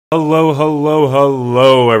Hello, hello,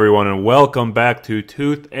 hello, everyone, and welcome back to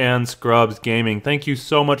Tooth and Scrubs Gaming. Thank you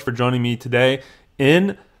so much for joining me today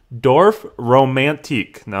in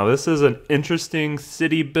Dorfromantik. Now, this is an interesting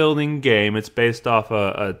city-building game. It's based off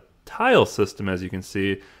a tile system, as you can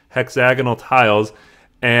see, hexagonal tiles,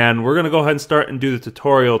 and we're going to go ahead and start and do the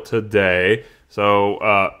tutorial today.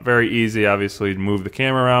 So, very easy, obviously, to move the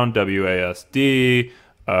camera around, WASD.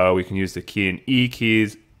 We can use the key and E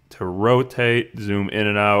keys to rotate, zoom in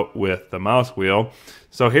and out with the mouse wheel.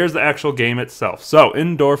 So here's the actual game itself. So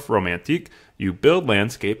in Dorfromantik, you build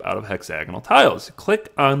landscape out of hexagonal tiles.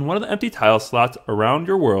 Click on one of the empty tile slots around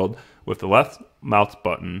your world with the left mouse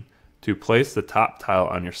button to place the top tile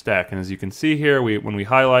on your stack. And as you can see here, when we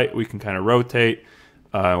highlight, we can kind of rotate.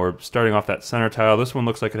 We're starting off that center tile. This one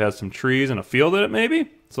looks like it has some trees and a field in it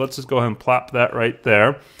maybe. So let's just go ahead and plop that right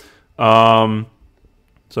there.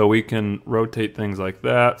 So we can rotate things like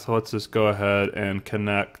that. So let's just go ahead and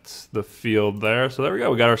connect the field there. So there we go.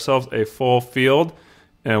 We got ourselves a full field,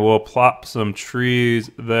 and we'll plop some trees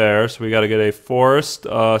there. So we got to get a forest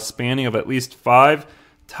spanning of at least 5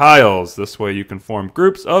 tiles. This way you can form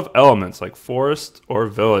groups of elements like forests or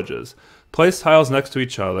villages. Place tiles next to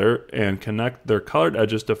each other and connect their colored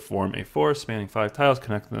edges to form a forest spanning 5 tiles.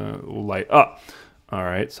 Connect the light up. All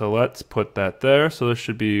right, so let's put that there. So this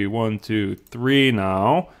should be 1, 2, 3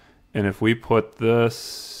 now. And if we put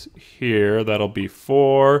this here, that'll be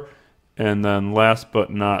 4. And then last but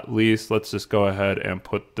not least, let's just go ahead and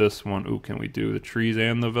put this one. Ooh, can we do the trees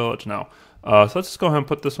and the village? No. So let's just go ahead and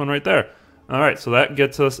put this one right there. All right, so that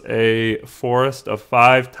gets us a forest of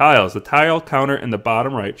 5 tiles. The tile counter in the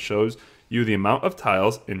bottom right shows you the amount of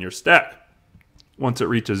tiles in your stack. Once it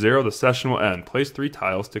reaches 0, the session will end. Place 3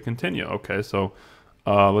 tiles to continue. Okay, so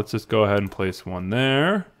let's just go ahead and place one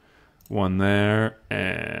there,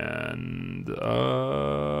 and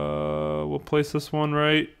we'll place this one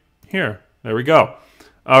right here. There we go.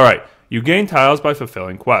 All right, you gain tiles by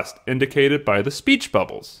fulfilling quests, indicated by the speech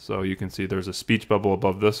bubbles. So you can see there's a speech bubble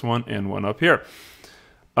above this one and one up here.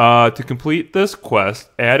 To complete this quest,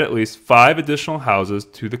 add at least 5 additional houses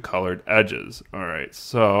to the colored edges. All right,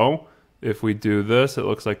 so if we do this, it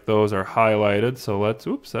looks like those are highlighted. So let's,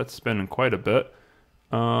 oops, that's spinning quite a bit.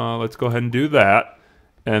 Let's go ahead and do that.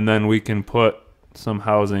 And then we can put some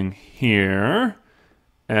housing here.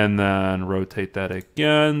 And then rotate that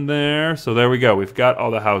again there. So there we go. We've got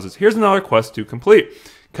all the houses. Here's another quest to complete.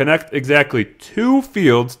 Connect exactly 2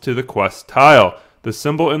 fields to the quest tile. The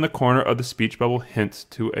symbol in the corner of the speech bubble hints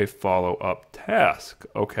to a follow-up task.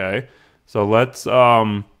 Okay. So let's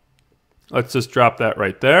just drop that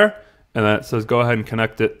right there. And then it says go ahead and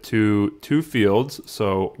connect it to 2 fields.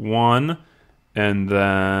 So 1, and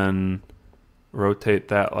then rotate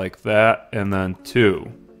that like that, and then 2.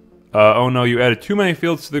 Oh no, you added too many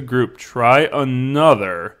fields to the group. Try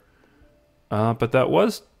another. But that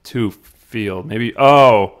was 2 field. Maybe,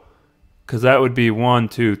 oh, because that would be 1,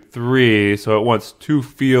 2, 3. So it wants 2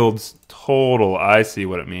 fields total. I see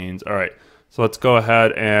what it means. All right, so let's go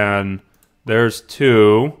ahead and there's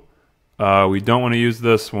 2. We don't want to use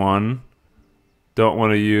this one. Don't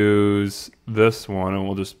want to use this one, and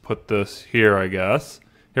we'll just put this here, I guess.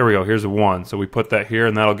 Here we go. Here's a 1. So we put that here,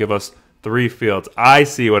 and that'll give us 3 fields. I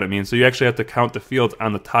see what it means. So you actually have to count the fields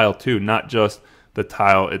on the tile too, not just the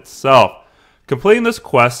tile itself. Completing this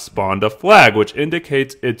quest spawned a flag, which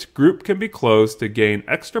indicates its group can be closed to gain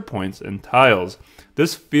extra points and tiles.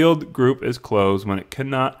 This field group is closed when it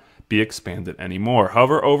cannot be expanded anymore.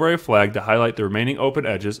 Hover over a flag to highlight the remaining open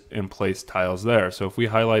edges and place tiles there. So if we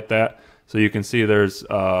highlight that, so you can see there's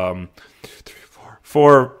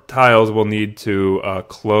 4 tiles we'll need to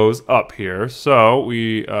close up here. So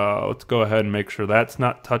we let's go ahead and make sure that's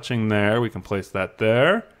not touching there. We can place that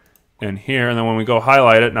there and here. And then when we go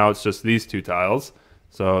highlight it, now it's just these 2 tiles.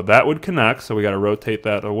 So that would connect. So we got to rotate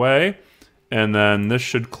that away. And then this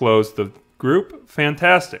should close the group.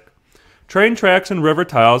 Fantastic. Train tracks and river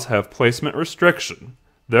tiles have placement restriction.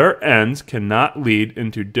 Their ends cannot lead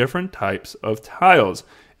into different types of tiles.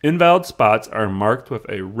 Invalid spots are marked with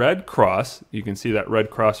a red cross. You can see that red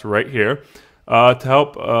cross right here to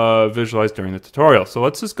help visualize during the tutorial. So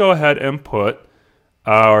let's just go ahead and put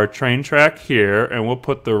our train track here, and we'll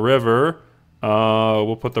put the river.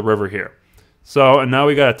 Here. So, and now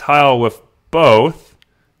we got a tile with both.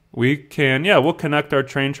 We can, we'll connect our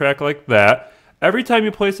train track like that. Every time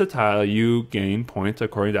you place a tile, you gain points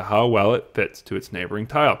according to how well it fits to its neighboring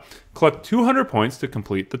tile. Collect 200 points to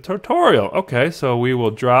complete the tutorial. Okay, so we will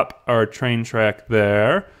drop our train track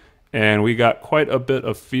there, and we got quite a bit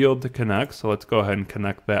of field to connect, so let's go ahead and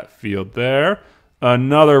connect that field there.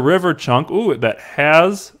 Another river chunk, ooh, that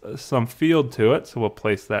has some field to it, so we'll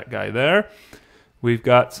place that guy there. We've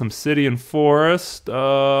got some city and forest.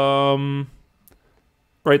 Right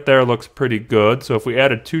there looks pretty good. So if we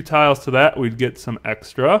added 2 tiles to that, we'd get some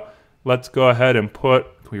extra. Let's go ahead and can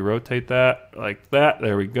we rotate that like that?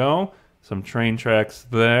 There we go. Some train tracks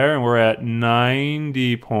there, and we're at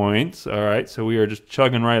 90 points. All right, so we are just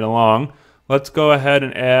chugging right along. Let's go ahead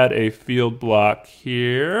and add a field block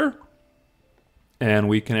here. And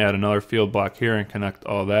we can add another field block here and connect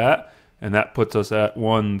all that. And that puts us at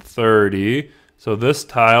 130. So this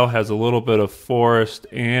tile has a little bit of forest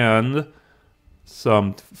and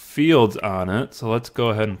some fields on it. So let's go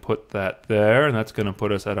ahead and put that there. And that's going to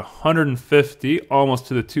put us at 150, almost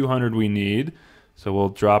to the 200 we need. So we'll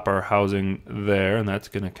drop our housing there, and that's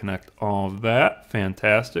going to connect all of that.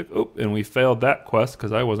 Fantastic. Oop, and we failed that quest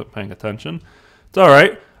because I wasn't paying attention. It's all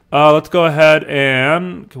right. Let's go ahead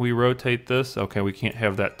and, can we rotate this? Okay, we can't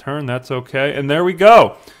have that turn. That's okay. And there we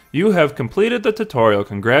go. You have completed the tutorial.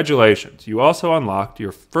 Congratulations. You also unlocked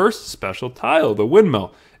your first special tile, the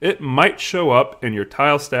windmill. It might show up in your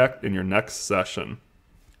tile stack in your next session.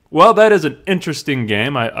 Well, that is an interesting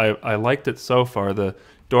game. I liked it so far, the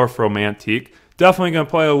Dorfromantik. Definitely going to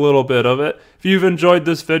play a little bit of it. If you've enjoyed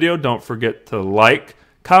this video, don't forget to like.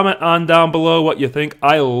 Comment on down below what you think.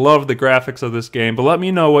 I love the graphics of this game, but let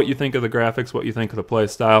me know what you think of the graphics, what you think of the play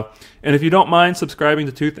style. And if you don't mind subscribing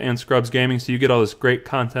to Tooth and Scrubs Gaming so you get all this great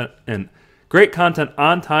content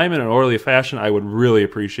on time in an orderly fashion, I would really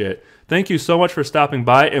appreciate it. Thank you so much for stopping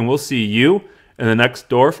by, and we'll see you in the next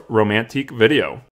Dorfromantik video.